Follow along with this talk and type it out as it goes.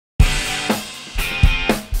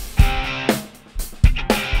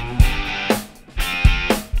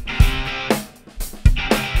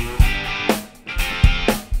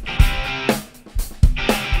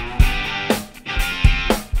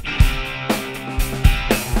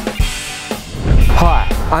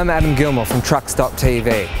I'm Adam Gilmore from Truckstop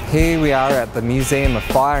TV. Here we are at the Museum of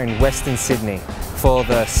Fire in Western Sydney for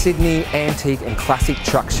the Sydney Antique and Classic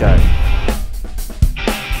Truck Show.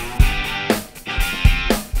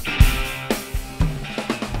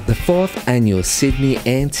 The 4th annual Sydney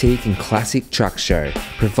Antique and Classic Truck Show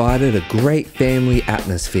provided a great family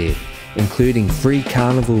atmosphere, including free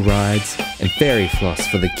carnival rides and fairy floss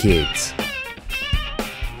for the kids.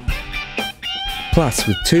 Plus,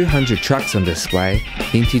 with 200 trucks on display,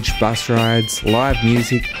 vintage bus rides, live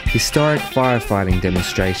music, historic firefighting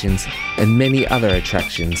demonstrations and many other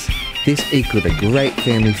attractions, this equaled a great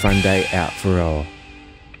family fun day out for all.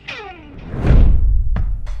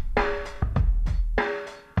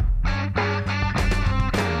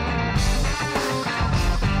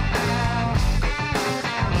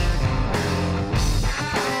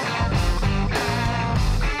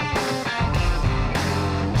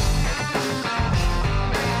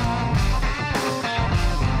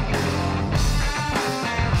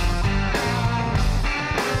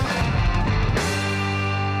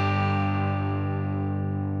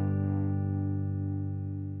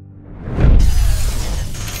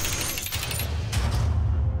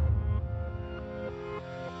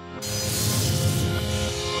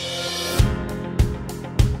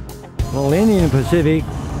 Well, the Indian Pacific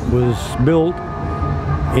was built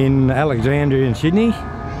in Alexandria in Sydney,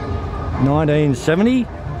 1970. It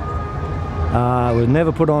was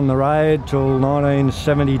never put on the road till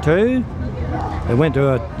 1972. It went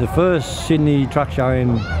to the first Sydney truck show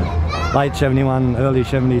in late 71, early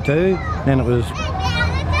 72. Then it was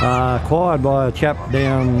acquired by a chap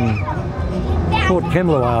down Port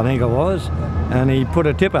Kembla, I think it was, and he put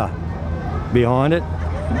a tipper behind it.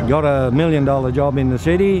 Got $1 million job in the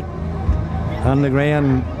city.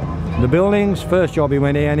 Underground the buildings. First job he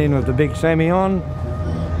went down in with the big semi on,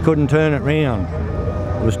 couldn't turn it round,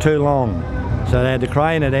 it was too long, so they had to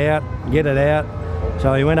crane it out, get it out.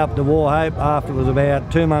 So he went up to Warhope after it was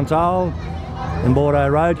about 2 months old and bought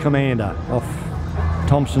a road commander off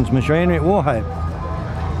Thompson's Machinery at Warhope.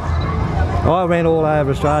 I went all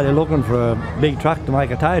over Australia looking for a big truck to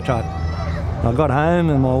make a tow truck. I got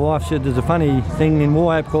home and my wife said there's a funny thing in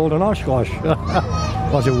Warhope called an Oshkosh.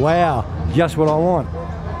 I said, wow, just what I want.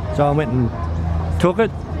 So I went and took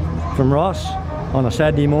it from Ross on a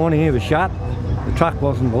Saturday morning. It was shut, the truck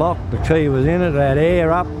wasn't locked, the key was in it, it had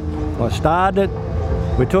air up. I started it,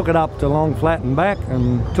 we took it up to Long Flat and back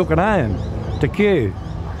and took it home to Kew.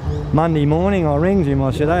 Monday morning I rings him,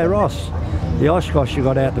 I said, hey Ross, the Oshkosh you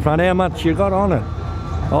got out the front, how much you got on it?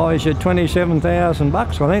 Oh, he said 27,000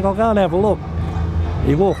 bucks, I think. I'll go and have a look.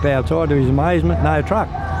 He walked outside, to his amazement, no truck.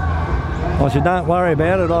 I said, don't worry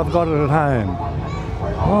about it, I've got it at home.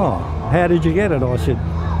 Oh, how did you get it? I said,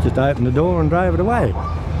 just opened the door and drove it away.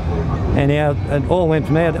 Anyhow, it all went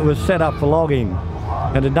from there. It was set up for logging.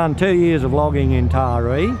 It had done 2 years of logging in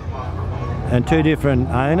Taree and 2 different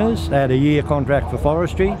owners. They had a year contract for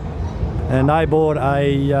forestry and they bought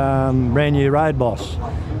a brand new road boss.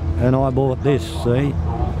 And I bought this, see.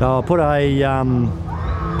 So I put I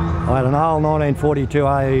had an old 1942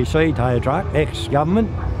 AEC tow truck, ex-government,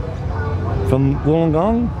 from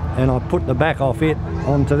Wollongong, and I put the back off it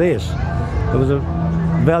onto this. It was a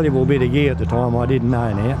valuable bit of gear at the time, I didn't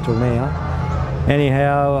know now, till now.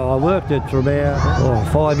 Anyhow, I worked it for about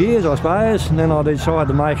 5 years, I suppose, and then I decided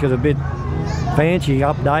to make it a bit fancy,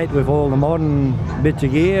 update with all the modern bits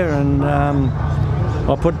of gear, and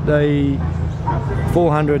I put the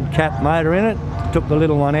 400 cat motor in it, took the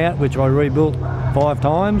little one out, which I rebuilt 5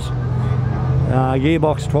 times,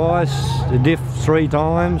 gearbox twice, the diff 3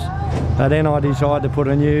 times. Then I decided to put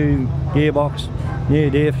a new gearbox, new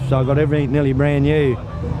diff, so I got everything nearly brand new.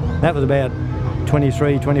 That was about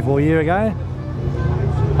 23, 24 years ago.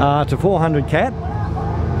 It's a 400 cat.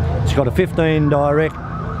 It's got a 15 direct,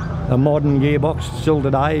 a modern gearbox, still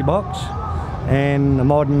today box, and a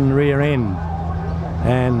modern rear end.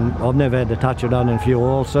 And I've never had to touch it other than a few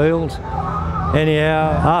oil seals.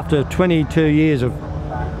 Anyhow, after 22 years of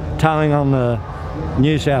towing on the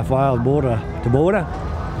New South Wales border to border,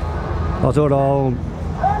 I thought I'll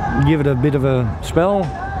give it a bit of a spell,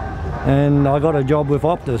 and I got a job with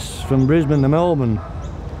Optus from Brisbane to Melbourne.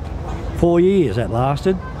 4 years that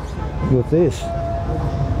lasted with this.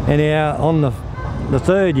 Anyhow, on the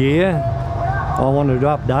 3rd year I wanted to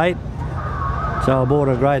update, so I bought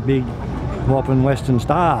a great big whopping Western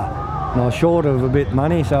Star, and I was short of a bit of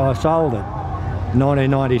money, so I sold it in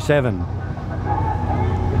 1997.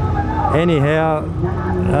 Anyhow,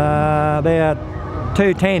 about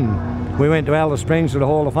 210 we went to Alice Springs to the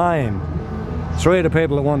Hall of Fame. 3 of the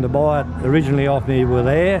people that wanted to buy it originally off me were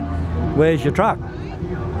there. Where's your truck?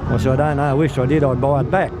 I said, I don't know, I wish I did, I'd buy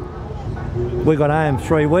it back. we got home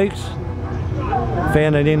 3 weeks,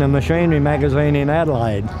 found it in a machinery magazine in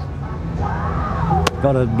Adelaide.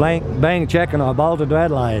 Got a blank check and I bolted to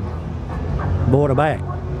Adelaide, bought it back,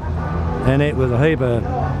 and it was a heap of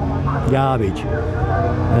garbage.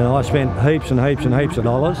 And I spent heaps and heaps and heaps of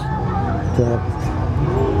dollars to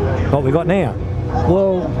what we got now.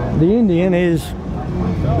 Well, the Indian is,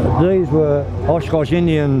 these were Oshkosh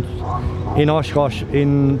Indians in Oshkosh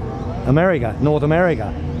in America, North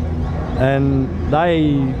America. And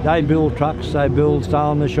they build trucks, they build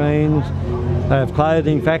sewing machines, they have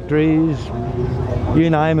clothing factories, you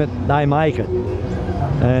name it, they make it.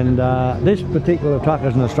 And this particular truck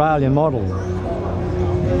is an Australian model.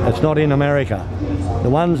 It's not in America. The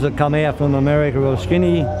ones that come out from America are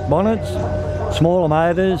skinny bonnets, smaller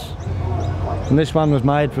motors, and this one was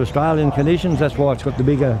made for Australian conditions. That's why it's got the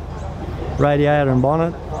bigger radiator and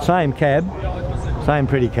bonnet. Same cab, same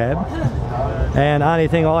pretty cab. And only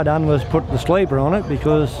thing I done was put the sleeper on it,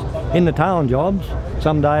 because in the towing jobs,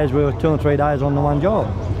 some days we were 2 or 3 days on the one job.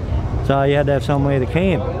 So you had to have somewhere to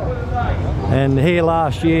camp. And here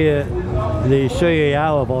last year, the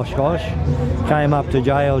CEO of Oshkosh came up to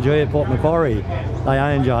JLG at Port Macquarie. They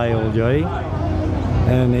own JLG.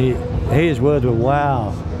 And his words were,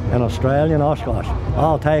 "Wow, an Australian Oshkosh,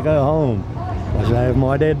 I'll take her home." I said, "Have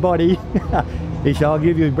my dead body." He said, "I'll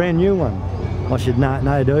give you a brand new one." I said, "No,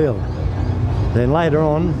 no deal." Then later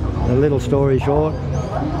on, a little story short,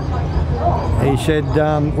 he said,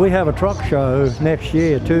 "We have a truck show next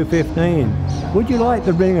year, 215. Would you like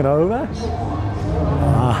to bring it over?"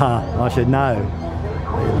 I said, "No,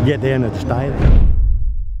 get down to the state."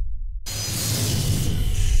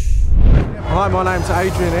 Hi, my name's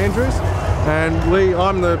Adrian Andrews, and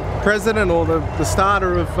I'm the president or the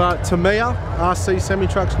starter of Tamiya RC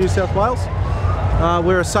Semi-Trucks New South Wales.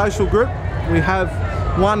 We're a social group. We have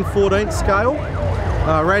 1/14 scale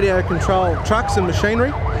radio control trucks and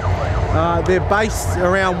machinery. They're based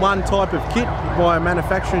around one type of kit by a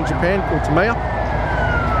manufacturer in Japan called Tamiya.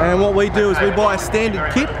 And what we do is we buy a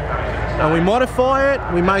standard kit and we modify it.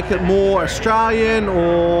 We make it more Australian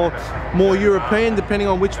or more European, depending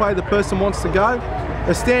on which way the person wants to go.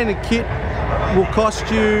 A standard kit will cost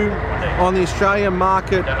you on the Australian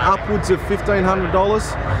market upwards of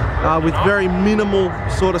 $1,500 with very minimal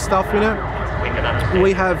sort of stuff in it.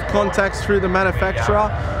 We have contacts through the manufacturer.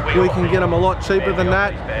 We can get them a lot cheaper than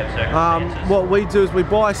that. What we do is we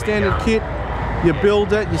buy a standard kit, you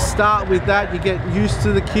build it, you start with that, you get used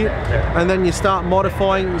to the kit, and then you start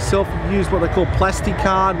modifying it yourself. You use what they call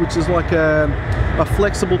plasticard, which is like a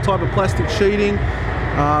flexible type of plastic sheeting.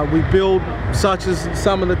 We build, such as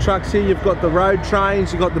some of the trucks here, you've got the road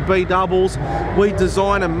trains, you've got the B-doubles. We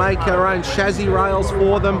design and make our own chassis rails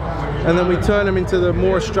for them, and then we turn them into the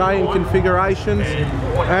more Australian configurations.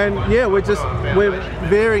 And yeah, we're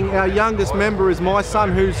varying. Our youngest member is my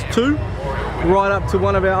son, who's 2, right up to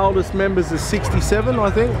one of our oldest members is 67, I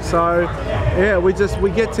think. So yeah, we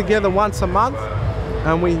get together once a month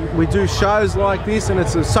and we do shows like this, and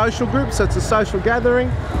it's a social group, so it's a social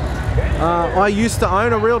gathering. I used to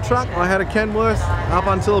own a real truck. I had a Kenworth up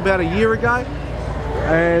until about a year ago,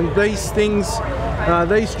 and these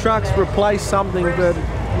trucks replace something that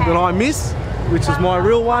I miss, which is my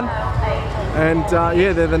real one, and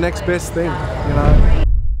yeah, they're the next best thing, you know.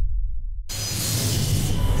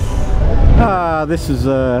 This is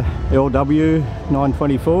a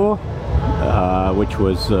LW924, which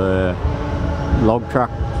was a log truck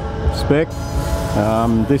spec.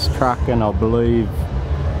 This truck, and I believe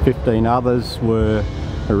 15 others, were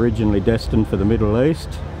originally destined for the Middle East.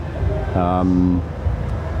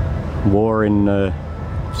 War in the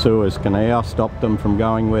Suez Canal stopped them from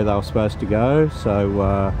going where they were supposed to go,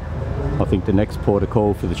 so I think the next port of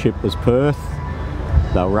call for the ship was Perth.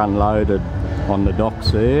 They were unloaded on the docks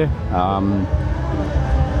there,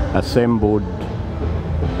 assembled.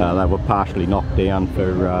 They were partially knocked down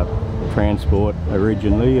for transport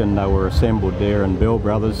originally, and they were assembled there, and Bell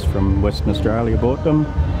Brothers from Western Australia bought them.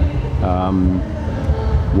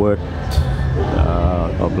 Worked,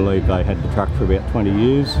 I believe they had the truck for about 20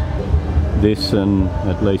 years. This and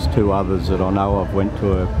at least 2 others that I know of went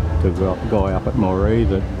to a guy up at Moree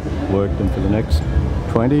that worked them for the next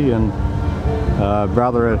 20, and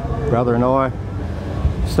brother and I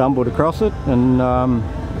stumbled across it and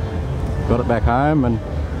got it back home and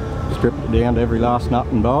stripped it down to every last nut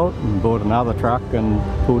and bolt, and bought another truck and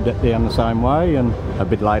pulled that down the same way. And a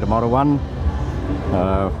bit later model one,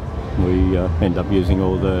 we ended up using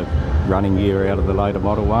all the running gear out of the later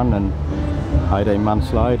model one, and 18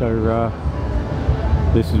 months later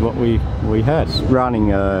this is what we had. It's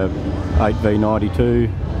running a 8V92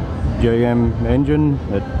 GM engine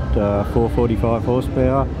at 445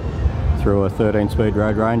 horsepower, through a 13-speed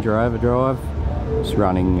Road Ranger overdrive. It's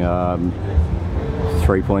running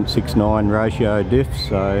 3.69 ratio diff,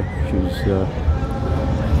 so she's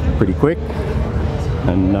pretty quick,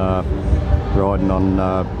 and riding on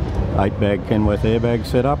 8-bag Kenworth airbag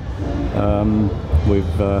setup.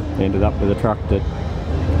 We've ended up with a truck that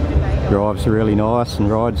drives really nice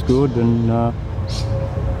and rides good, and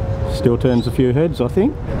still turns a few heads, I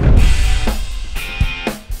think.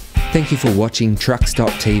 Thank you for watching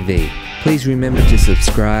Truckstop TV. Please remember to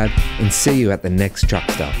subscribe and see you at the next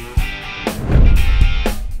Truckstop.